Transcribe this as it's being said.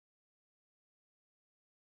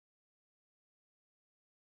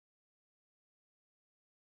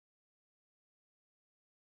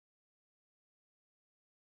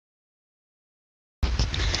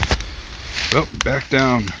Well, back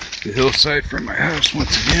down the hillside from my house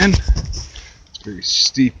once again. It's very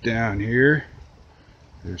steep down here.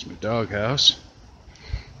 There's my doghouse.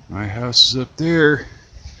 My house is up there.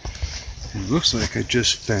 It looks like I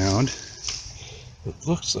just found what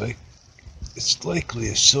looks like it's likely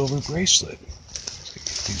a silver bracelet. Let's get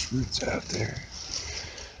these roots out there.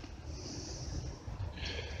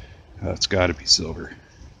 Oh, it's got to be silver.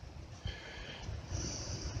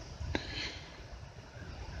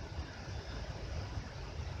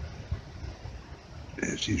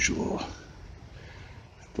 As usual,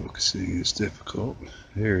 focusing is difficult.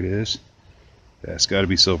 There it is. That's got to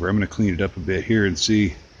be silver. I'm going to clean it up a bit here and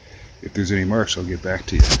see if there's any marks. I'll get back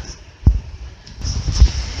to you.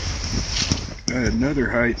 Got another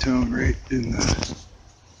high tone right in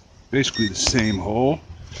basically the same hole.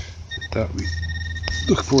 I thought we'd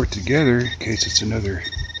look for it together in case it's another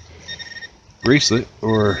bracelet,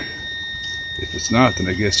 or if it's not, then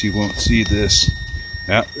I guess you won't see this.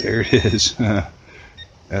 Ah, there it is.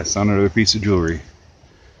 That's not another piece of jewelry.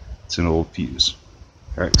 It's an old fuse.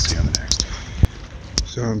 Alright, we'll see you on the next.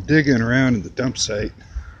 So I'm digging around in the dump site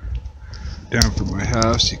down from my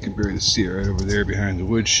house. You can barely see it right over there behind the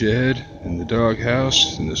woodshed and the dog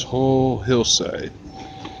house. And this whole hillside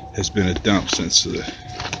has been a dump since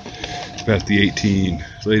about the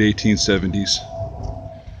late 1870s.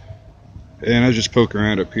 And I just poke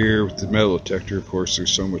around up here with the metal detector. Of course,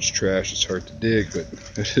 there's so much trash it's hard to dig, but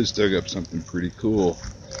I just dug up something pretty cool.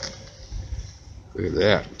 Look at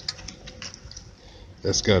that.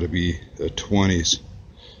 That's got to be a 20s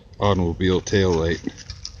automobile taillight.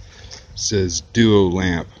 It says Duo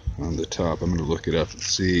lamp on the top. I'm going to look it up and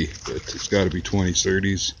see, but it's got to be 20s,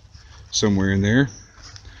 30s, somewhere in there.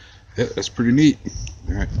 Yeah, that's pretty neat.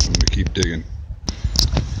 Alright, I'm going to keep digging.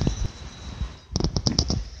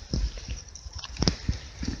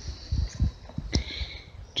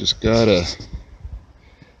 Just got a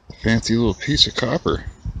fancy little piece of copper.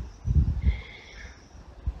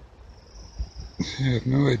 I have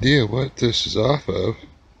no idea what this is off of.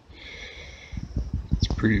 It's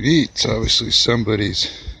pretty neat. It's obviously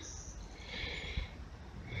somebody's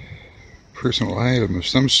personal item of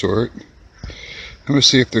some sort. I'm going to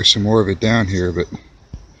see if there's some more of it down here, but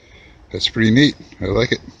that's pretty neat. I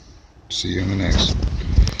like it. See you in the next.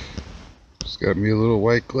 Just got me a little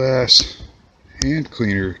white glass hand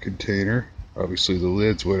cleaner container. Obviously the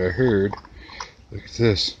lid's what I heard. Look at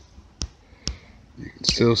this. You can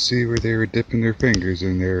still see where they were dipping their fingers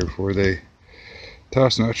in there before they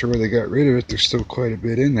tossed. Not sure where they got rid of it. There's still quite a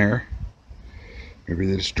bit in there. Maybe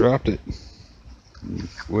they just dropped it.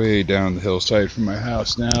 Way down the hillside from my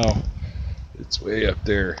house now. It's way up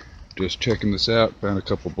there. Just checking this out. Found a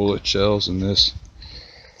couple bullet shells in this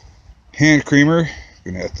hand creamer.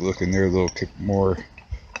 Gonna have to look in there a little more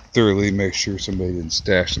thoroughly, make sure somebody didn't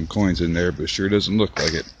stash some coins in there, but sure doesn't look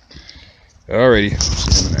like it. Alrighty,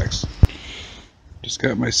 see you on the next. Just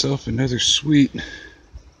got myself another sweet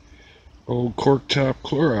old cork top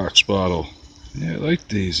Clorox bottle. Yeah, I like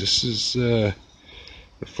these. This is the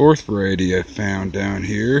fourth variety I found down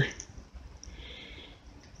here.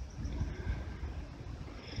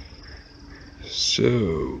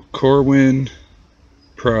 So, Corwin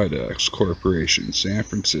Products Corporation, San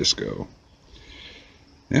Francisco.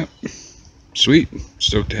 Yep, sweet.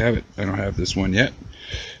 Stoked to have it. I don't have this one yet,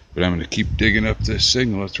 but I'm going to keep digging up this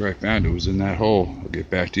signal. That's where I found it. It was in that hole. I'll get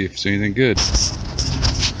back to you if it's anything good.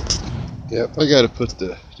 Yep, I got to put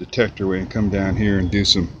the detector away and come down here and do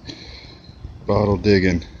some bottle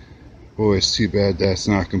digging. Boy, it's too bad that's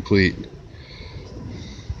not complete.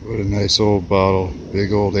 What a nice old bottle.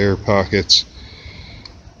 Big old air pockets.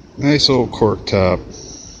 Nice old cork top.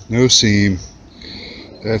 No seam.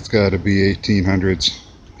 That's got to be 1800s.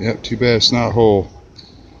 Yep, too bad it's not whole.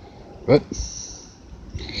 But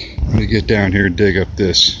I'm going to get down here and dig up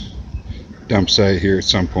this dump site here at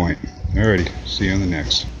some point. Alrighty, see you on the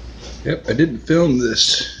next. Yep, I didn't film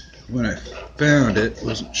this when I found it.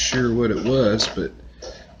 Wasn't sure what it was, but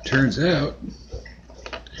turns out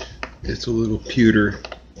it's a little pewter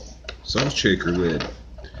salt shaker lid.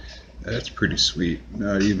 That's pretty sweet.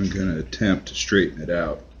 Not even going to attempt to straighten it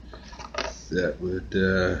out. That would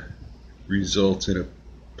result in a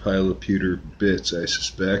pile of pewter bits, I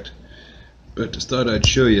suspect. But just thought I'd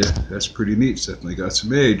show you. That's pretty neat. It's definitely got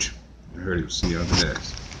some age. Alright, we'll see you on the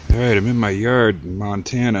next. Alright, I'm in my yard in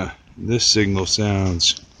Montana. This signal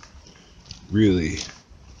sounds really,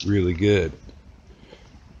 really good.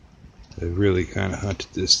 I really kind of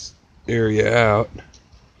hunted this area out.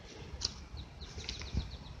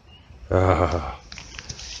 Ah,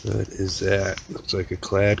 what is that? Looks like a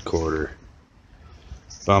clad quarter.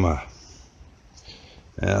 Bummer.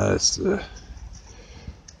 That's the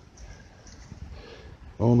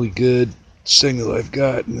Only good signal I've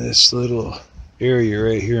got in this little area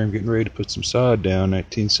right here. I'm getting ready to put some sod down.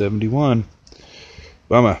 1971.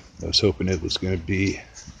 Bummer. I was hoping it was going to be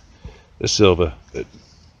a Silva, but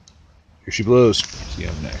here she blows. See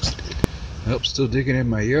you next. Nope, still digging in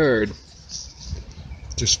my yard.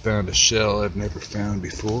 Just found a shell I've never found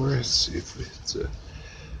before. Let's see if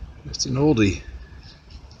it's an oldie.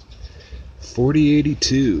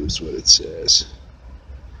 4082 is what it says.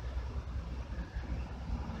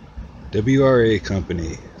 WRA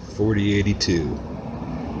Company, 4082.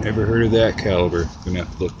 Never heard of that caliber. Gonna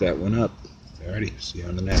have to look that one up. Alrighty, see you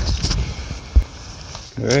on the next.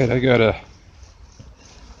 Alright, I got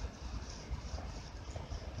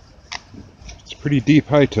it's a pretty deep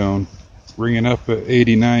high tone, ringing up at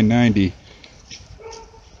 8990.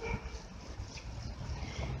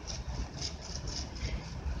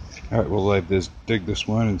 Alright, we'll dig this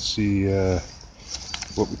one and see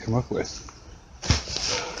what we come up with.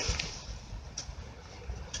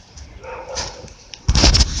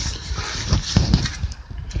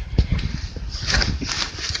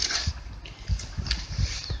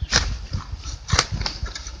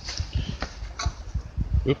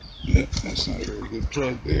 Oop, yeah, that's not a very good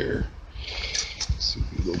plug there. Let's see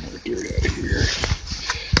if we get a little more dirt out of here.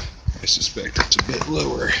 I suspect it's a bit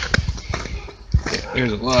lower. Yeah,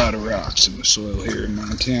 there's a lot of rocks in the soil here in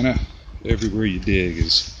Montana. Everywhere you dig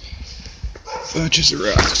is bunches of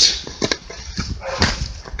rocks.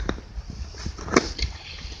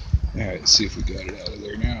 Alright, let's see if we got it out of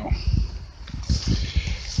there now.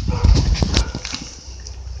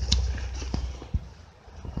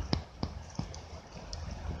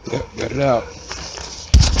 Yep, got it out.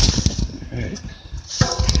 Alright.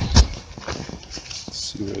 Let's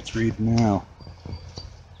see what it's reading now.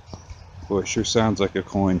 Boy, it sure sounds like a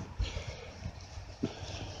coin.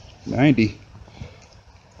 90.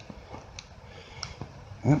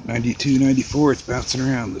 Oh, 92, 94, it's bouncing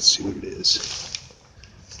around. Let's see what it is.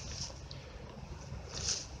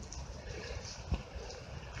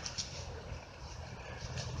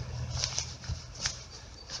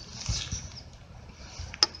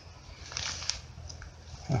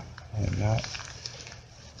 I am not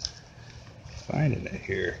finding it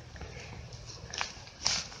here.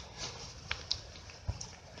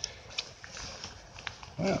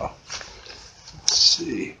 Well, let's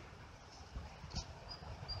see.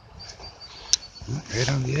 Right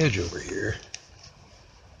on the edge over here.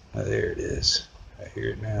 Oh, there it is. I hear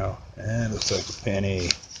it now. And it looks like a penny.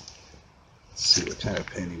 Let's see what kind of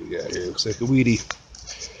penny we got here. Looks like a Wheatie.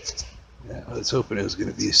 Yeah, I was hoping it was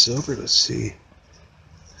going to be a silver. Let's see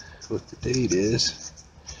what the date is.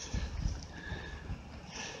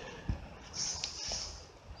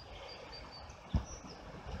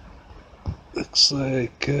 Looks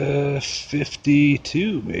like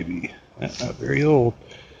 52 maybe. Not very old.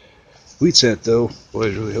 Wheat cent though. Boy, I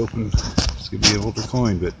was really hoping it's going to be an older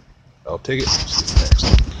coin, but I'll take it. See you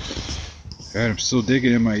next. Alright, I'm still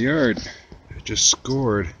digging in my yard. I just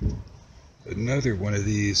scored another one of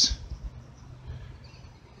these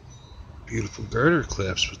beautiful garter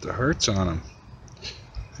clips with the hearts on them.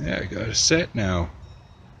 Yeah, I got a set now.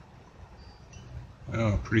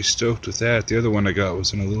 Oh, I'm pretty stoked with that. The other one I got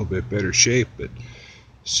was in a little bit better shape, but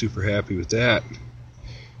super happy with that.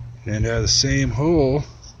 And out of the same hole,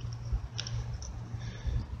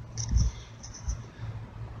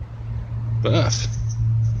 buff.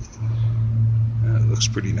 That looks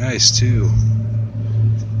pretty nice too.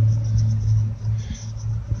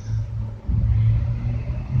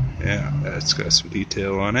 Yeah, that's got some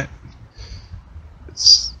detail on it.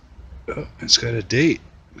 It's got a date.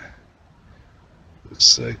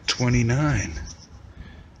 Looks like 29.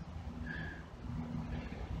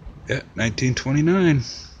 Yeah, 1929.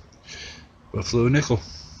 Buffalo nickel.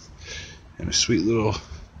 And a sweet little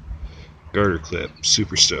garter clip.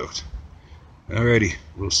 Super stoked. Alrighty,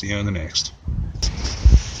 we'll see you on the next.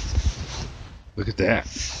 Look at that.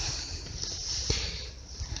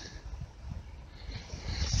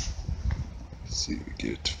 Let's see if we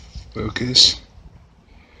get it to focus.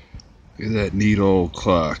 Look at that neat old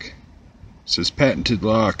clock. It says patented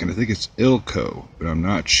lock, and I think it's Ilco, but I'm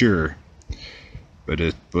not sure. But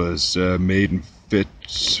it was made in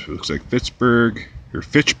looks like Fitchburg,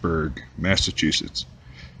 Massachusetts.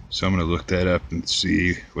 So I'm going to look that up and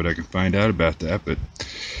see what I can find out about that, but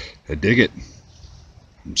I dig it.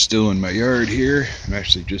 I'm still in my yard here. I'm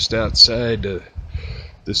actually just outside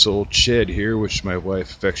this old shed here, which my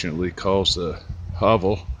wife affectionately calls the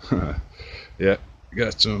hovel. Yeah,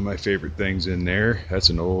 got some of my favorite things in there. That's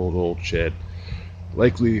an old shed.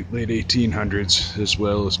 Likely late 1800s as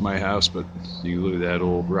well as my house, but you look at that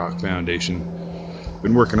old rock foundation.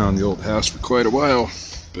 Been working on the old house for quite a while,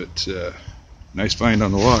 but nice find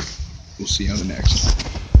on the lock. We'll see on the next.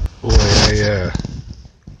 Boy, I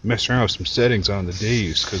messed around with some settings on the day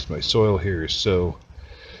use because my soil here is so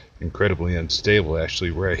incredibly unstable. Actually,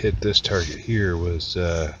 where I hit this target here was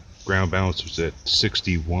ground balance was at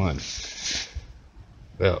 61.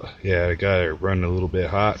 Well, yeah, I got it running a little bit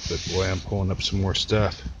hot, but boy, I'm pulling up some more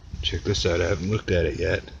stuff. Check this out, I haven't looked at it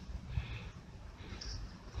yet.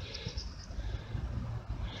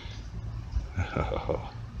 Oh,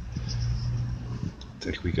 I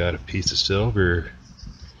think we got a piece of silver,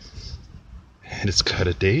 and it's got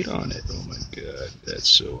a date on it. Oh my god, that's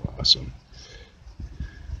so awesome.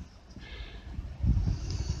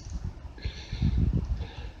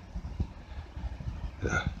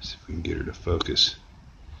 See if we can get her to focus.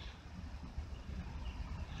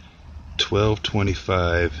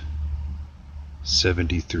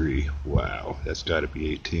 12/25/73. Wow, that's got to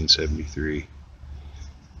be 1873.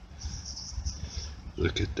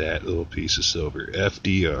 Look at that little piece of silver.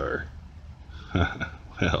 FDR.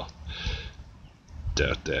 Well,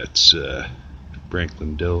 doubt that's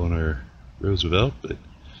Franklin Delano Roosevelt, but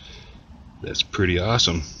that's pretty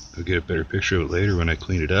awesome. I'll get a better picture of it later when I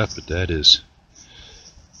clean it up, but that is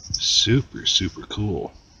super, super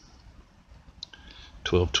cool.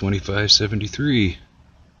 12/25/73.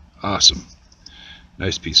 Awesome.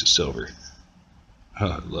 Nice piece of silver. Oh,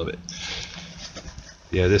 I love it.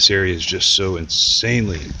 Yeah, this area is just so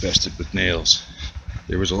insanely infested with nails.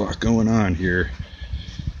 There was a lot going on here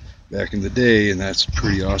back in the day, and that's a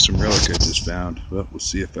pretty awesome relic I just found. Well, we'll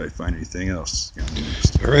see if I find anything else.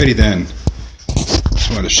 Alrighty then.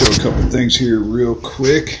 Just want to show a couple things here real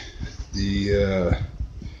quick. The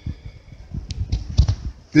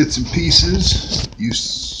bits and pieces. You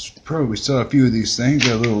probably saw a few of these things.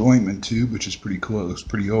 Got a little ointment tube, which is pretty cool. It looks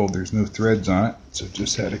pretty old. There's no threads on it, so it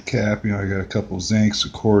just had a cap. You know, I got a couple zincs, a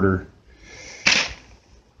quarter,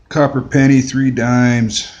 copper penny, 3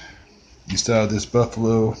 dimes. You saw this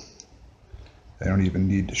buffalo. I don't even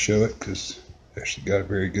need to show it because I actually got a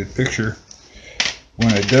very good picture.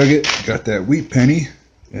 When I dug it, got that wheat penny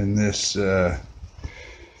and this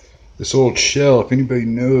old shell. If anybody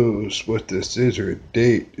knows what this is or a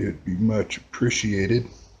date, it would be much appreciated.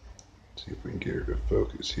 Let's see if we can get her to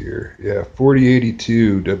focus here. Yeah,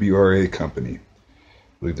 4082 WRA Company. I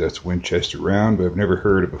believe that's Winchester round, but I've never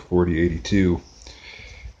heard of a 4082.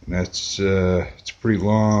 And that's it's a pretty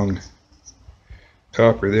long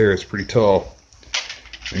copper there. It's pretty tall.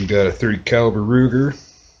 And got a 30 caliber Ruger.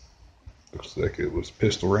 Looks like it was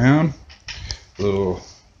pistol round. Little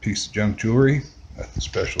piece of junk jewelry. Nothing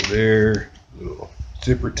special there. Little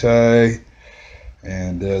zipper tie.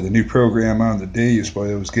 And the new program on the day is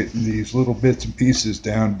why I was getting these little bits and pieces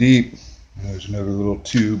down deep. And there's another little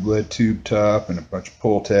tube, lead tube top, and a bunch of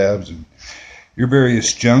pull tabs and your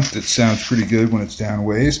various junk that sounds pretty good when it's down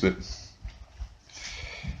ways. But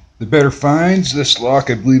the better finds, this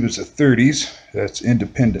lock I believe is a 30s. That's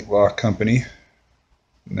Independent Lock Company.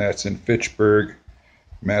 And that's in Fitchburg,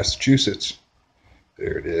 Massachusetts.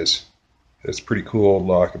 There it is. That's a pretty cool old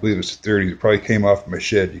lock. I believe it's a 30. It probably came off of my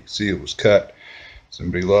shed. You can see it was cut.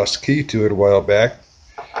 Somebody lost the key to it a while back.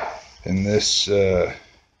 And this, love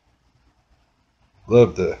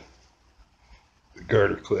the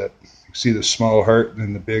garter clip. You can see the small heart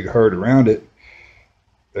and the big heart around it.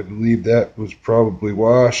 I believe that was probably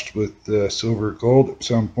washed with silver or gold at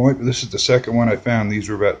some point. But this is the second one I found. These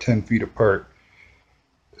were about 10 feet apart.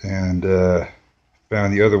 And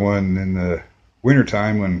found the other one in the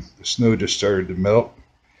wintertime when the snow just started to melt.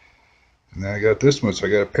 And then I got this one, so I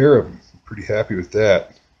got a pair of them. I'm pretty happy with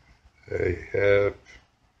that. I have a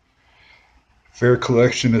fair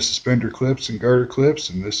collection of suspender clips and garter clips,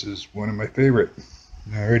 and this is one of my favorite.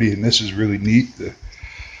 Alrighty, and this is really neat. The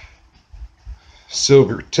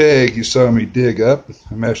silver tag you saw me dig up,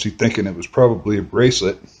 I'm actually thinking it was probably a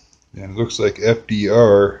bracelet. And it looks like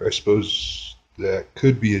FDR. I suppose that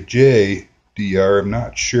could be a JDR, I'm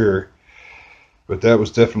not sure. But that was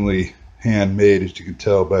definitely handmade, as you can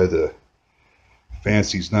tell by the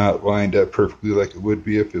fancies not lined up perfectly like it would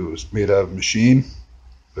be if it was made out of a machine.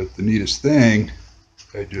 But the neatest thing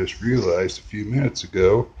I just realized a few minutes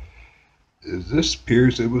ago is this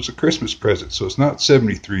appears it was a Christmas present. So it's not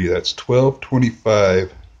 73, that's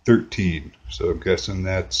 12/25/13. So I'm guessing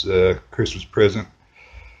that's a Christmas present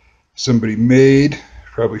somebody made,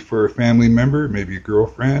 probably for a family member, maybe a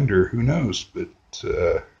girlfriend, or who knows. But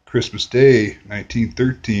Christmas Day,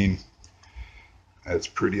 1913. That's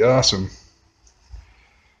pretty awesome.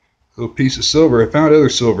 Little piece of silver. I found other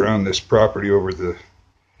silver on this property over the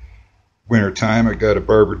winter time. I got a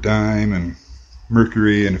Barber dime and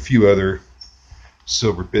mercury and a few other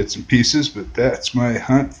silver bits and pieces. But that's my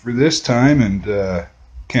hunt for this time, and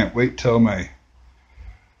can't wait till my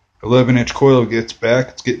 11-inch coil gets back.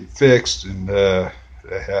 It's getting fixed, and I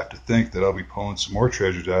have to think that I'll be pulling some more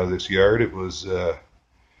treasures out of this yard. It was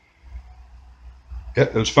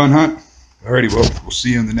it was a fun hunt. Alrighty, well, we'll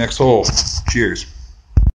see you in the next hole. Cheers.